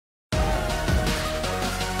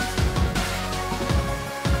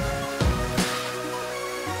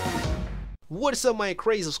What is up, my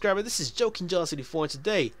crazy subscriber? This is Joking John 74, and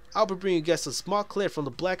today I'll be bringing you guys a small clip from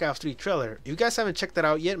the Black Ops 3 trailer. If you guys haven't checked that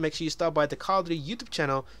out yet, make sure you stop by the Call of Duty YouTube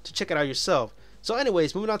channel to check it out yourself. So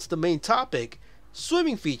anyways, moving on to the main topic,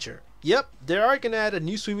 swimming feature. Yep, they are going to add a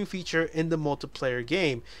new swimming feature in the multiplayer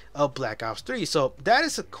game of Black Ops 3. So that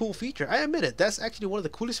is a cool feature. I admit it. That's actually one of the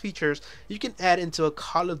coolest features you can add into a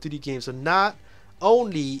Call of Duty game. So not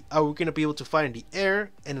only are we going to be able to fight in the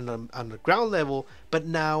air and on the ground level, but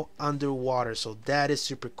now underwater. So that is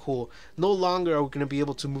super cool. No longer are we going to be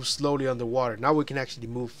able to move slowly underwater. Now we can actually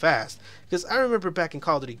move fast. Because I remember back in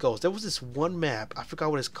Call of Duty Ghosts, there was this one map, I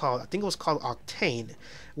forgot what it's called, I think it was called Octane,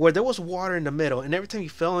 where there was water in the middle, and every time you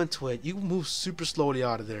fell into it, you move super slowly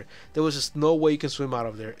out of there. There was just no way you can swim out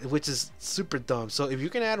of there, which is super dumb. So if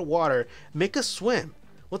you can add water, make us swim.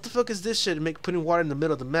 What the fuck is this shit? Putting water in the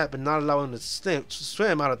middle of the map and not allowing us to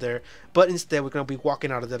swim out of there, but instead we're gonna be walking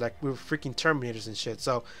out of there like we're freaking Terminators and shit.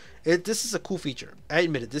 So this is a cool feature. I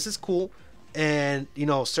admit it. This is cool, and you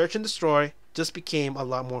know, search and destroy just became a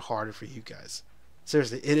lot more harder for you guys.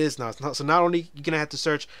 Seriously, it is now. So not only you're gonna have to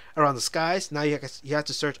search around the skies, now you have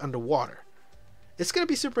to search underwater. It's gonna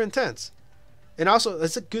be super intense, and also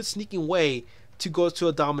it's a good sneaking way to go to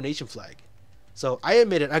a domination flag. So I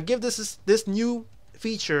admit it. I give this new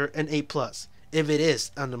feature an A+ if it is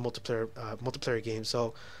on the multiplayer game.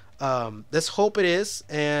 So let's hope it is,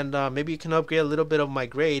 and maybe you can upgrade a little bit of my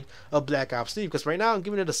grade of Black Ops 3, because right now I'm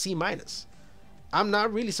giving it a C-. I'm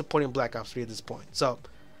not really supporting Black Ops 3 at this point. So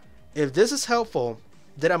if this is helpful,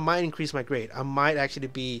 then I might increase my grade. I might actually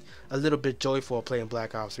be a little bit joyful playing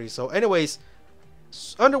Black Ops 3. So anyways,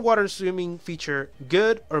 underwater swimming feature,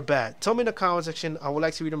 good or bad? Tell me in the comment section. I would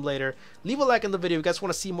like to read them later. Leave a like on the video if you guys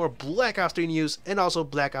want to see more Black Ops 3 news and also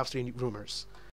Black Ops 3 rumors.